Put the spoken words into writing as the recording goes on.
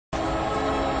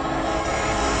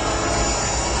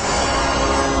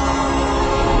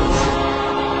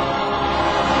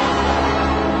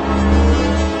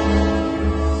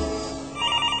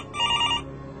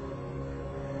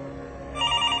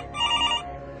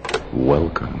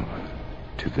Welcome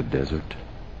to the desert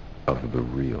of the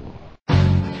real.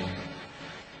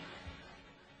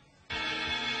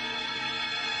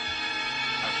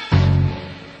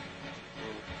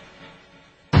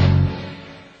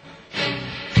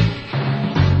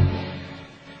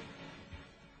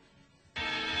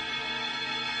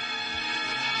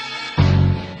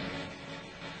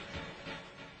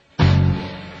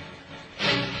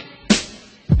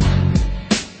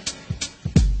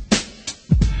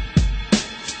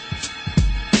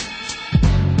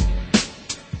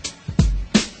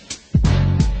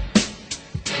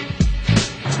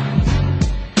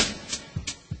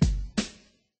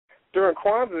 During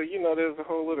Kwanzaa, there's a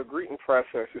whole little greeting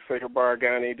process. You say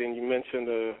Habarigani, then you mention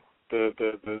the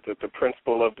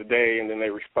principle of the day, and then they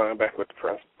respond back with the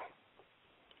principle.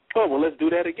 Oh, well, let's do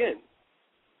that again.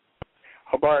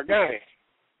 Habarigani.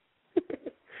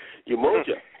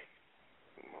 Umoja.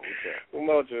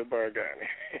 Umoja Habarigani.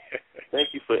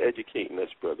 Thank you for educating us,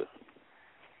 brother.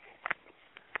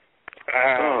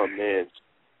 Oh, man.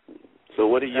 So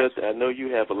what are your... I know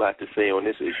you have a lot to say on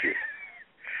this issue.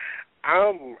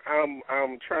 I'm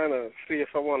trying to see if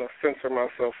I want to censor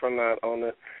myself or not on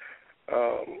it,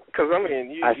 because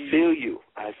I feel you.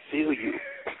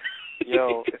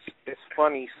 Yo, it's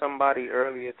funny. Somebody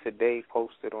earlier today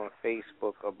posted on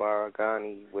Facebook a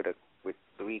Baragani with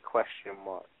 3 question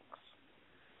marks,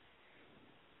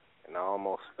 and I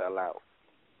almost fell out.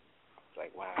 I was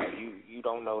like, wow, you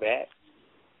don't know that?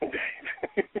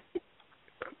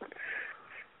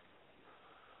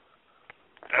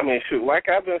 Shoot, like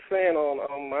I've been saying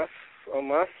on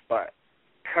my spot,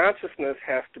 consciousness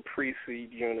has to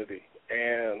precede unity,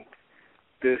 and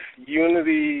this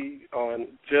unity on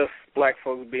just black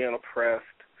folks being oppressed,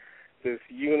 this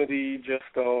unity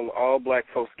just on all black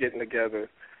folks getting together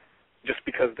just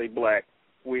because they black,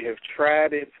 we have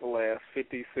tried it for the last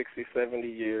 50, 60, 70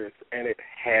 years, and it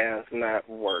has not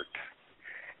worked.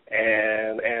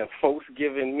 And folks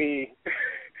giving me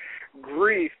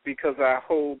grief because I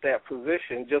hold that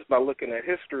position just by looking at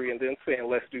history and then saying,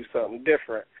 let's do something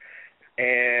different.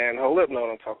 And hold up, know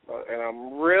what I'm talking about. And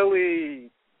I'm really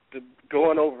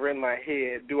going over in my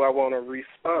head, do I want to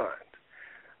respond?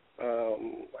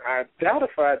 I doubt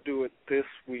if I do it this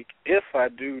week, if I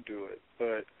do it,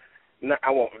 but not, I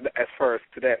won't as far as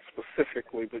to that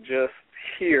specifically, but just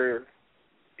here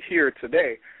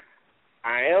today.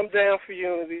 I am down for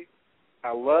unity.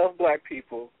 I love black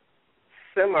people.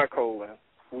 Semicolon,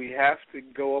 we have to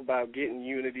go about getting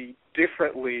unity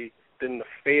differently than the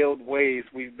failed ways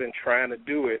we've been trying to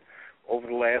do it over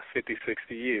the last 50,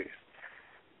 60 years.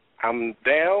 I'm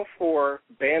down for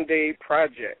Band-Aid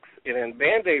projects, and in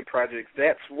Band-Aid projects,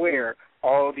 that's where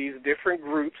all these different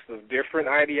groups of different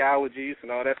ideologies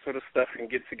and all that sort of stuff can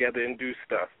get together and do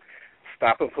stuff.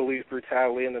 Stopping police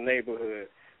brutality in the neighborhood,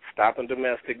 stopping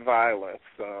domestic violence,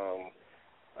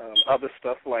 other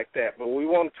stuff like that. But when we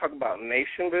want to talk about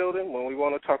nation building, when we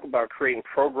want to talk about creating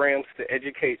programs to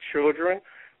educate children,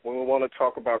 when we want to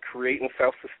talk about creating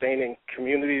self-sustaining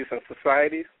communities and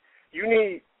societies, you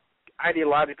need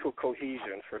ideological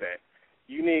cohesion for that.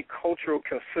 You need cultural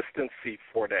consistency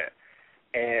for that.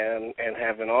 And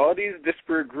having all these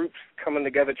disparate groups coming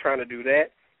together trying to do that,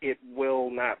 it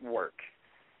will not work.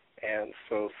 And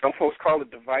so some folks call it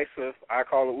divisive. I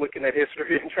call it looking at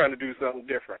history and trying to do something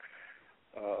different.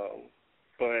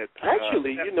 But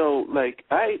actually,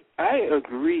 I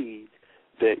agree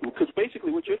that, because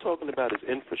basically what you're talking about is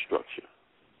infrastructure.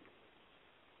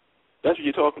 That's what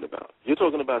you're talking about. You're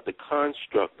talking about the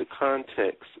construct, the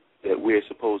context that we're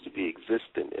supposed to be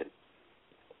existing in.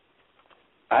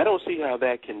 I don't see how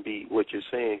that can be, what you're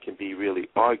saying can be really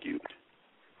argued.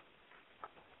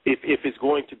 If it's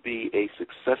going to be a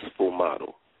successful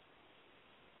model.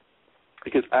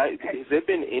 Because has there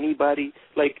been anybody,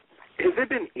 has there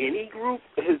been any group,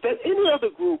 has there any other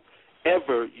group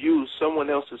ever used someone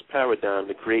else's paradigm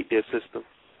to create their system?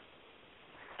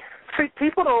 See,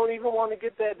 people don't even want to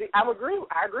get that deep. I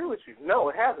agree with you. No,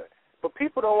 it hasn't. But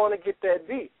people don't want to get that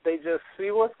deep. They just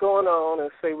see what's going on and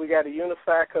say we got to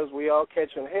unify because we all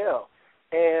catching hell.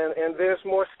 And there's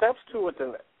more steps to it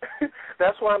than that.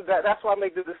 That's why I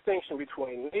make the distinction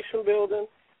between nation building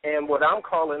and what I'm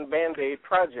calling Band-Aid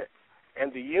projects.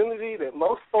 And the unity that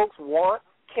most folks want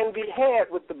can be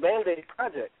had with the Band-Aid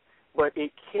project, but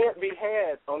it can't be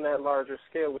had on that larger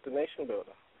scale with the nation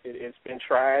building. It's been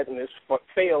tried and it's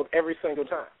failed every single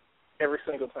time. Every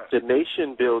single time. The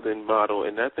nation building model,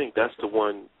 and I think that's the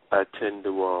one I tend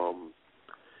to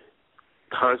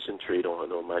concentrate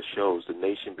on my shows, the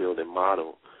nation building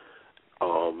model.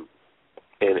 And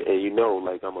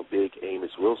I'm a big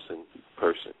Amos Wilson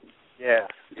person. Yeah.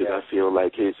 Because I feel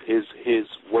like his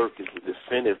work is the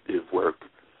definitive work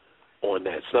on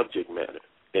that subject matter.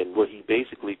 And what he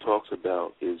basically talks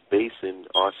about is basing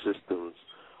our systems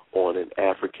on an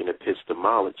African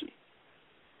epistemology.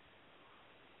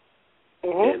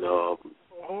 And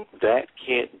that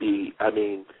can't be,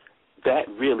 that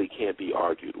really can't be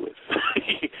argued with.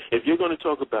 If you're going to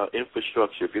talk about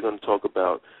infrastructure, if you're going to talk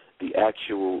about the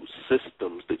actual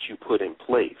systems that you put in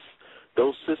place,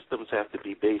 those systems have to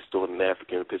be based on an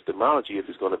African epistemology if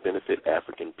it's going to benefit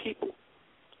African people.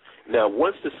 Now,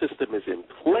 once the system is in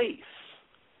place,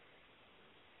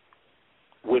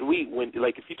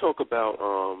 if you talk about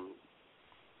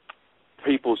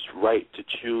people's right to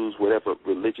choose whatever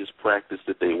religious practice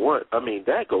that they want,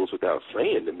 that goes without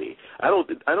saying to me. I don't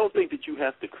think that you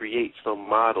have to create some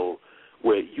model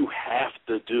where you have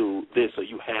to do this or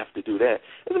you have to do that.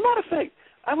 As a matter of fact,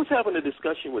 I was having a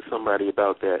discussion with somebody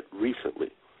about that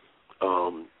recently.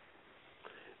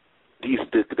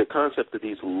 The concept of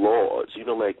these laws,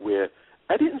 where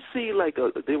I didn't see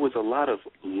there was a lot of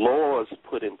laws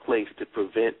put in place to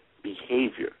prevent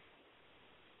behavior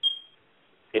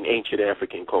in ancient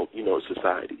African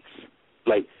societies.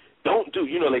 Don't do,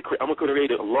 I'm going to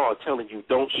create a law telling you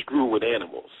don't screw with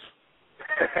animals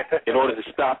in order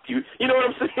to stop you. You know what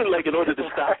I'm saying? In order to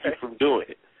stop you from doing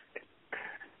it.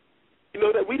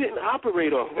 That we didn't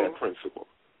operate off that principle.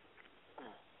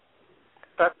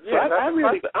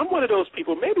 I'm one of those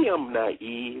people, maybe I'm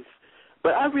naive,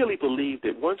 but I really believe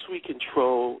that once we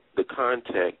control the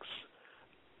context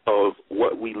of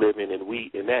what we live in, and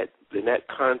that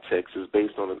context is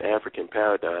based on an African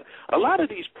paradigm, a lot of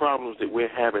these problems that we're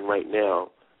having right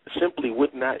now simply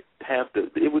would not have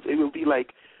it would be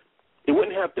like it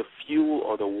wouldn't have the fuel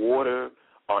or the water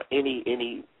or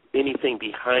anything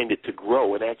behind it to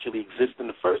grow and actually exist in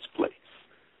the first place.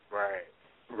 Right.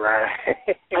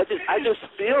 I just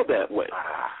feel that way.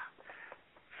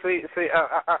 See,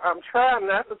 I'm trying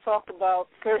not to talk about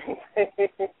certain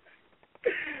things,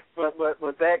 but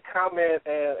that comment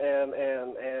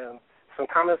and some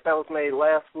comments that was made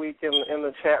last week in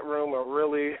the chat room are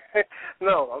really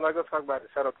no. I'm not going to talk about it.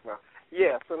 Shut up, now.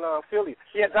 Yeah, so no, I feel you.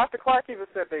 Yeah, Dr. Clark even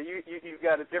said that you've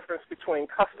got a difference between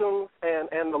customs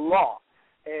and the law,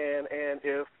 and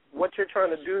if what you're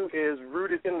trying to do is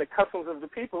rooted in the customs of the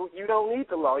people, you don't need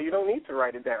the law. You don't need to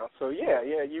write it down. So, yeah,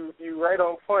 you right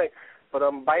on point. But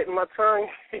I'm biting my tongue.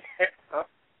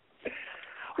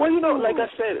 Well, like I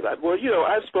said,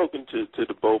 I've spoken to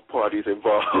the both parties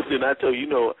involved, and I tell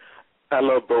you, I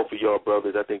love both of y'all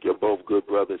brothers. I think you're both good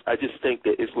brothers. I just think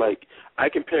that it's like I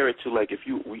compare it to if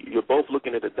you're both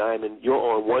looking at a diamond, you're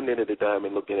on one end of the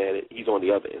diamond looking at it, he's on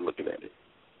the other end looking at it.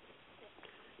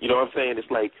 You know what I'm saying?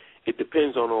 It's like it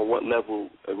depends on what level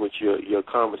at which your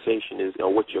conversation is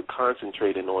or what you're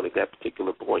concentrating on at that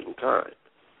particular point in time.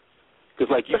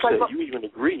 Because like you said, you even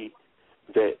agree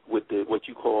that with what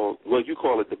you call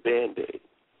it the Band-Aid,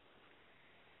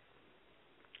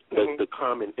 the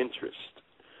common interest,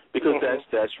 because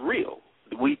that's real.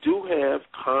 We do have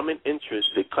common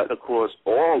interests that cut across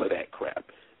all of that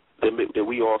crap that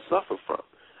we all suffer from.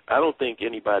 I don't think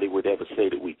anybody would ever say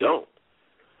that we don't.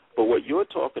 But what you're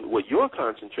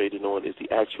concentrating on is the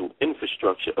actual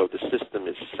infrastructure of the system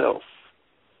itself.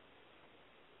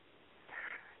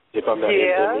 If I'm not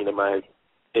am I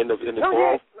in the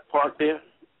ballpark there?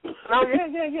 No,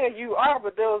 yeah, you are,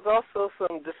 but there was also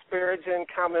some disparaging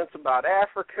comments about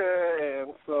Africa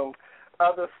and some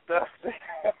other stuff.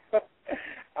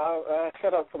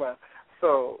 Shut up, come on.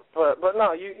 So, but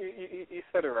no, you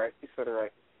said it right. You said it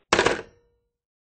right.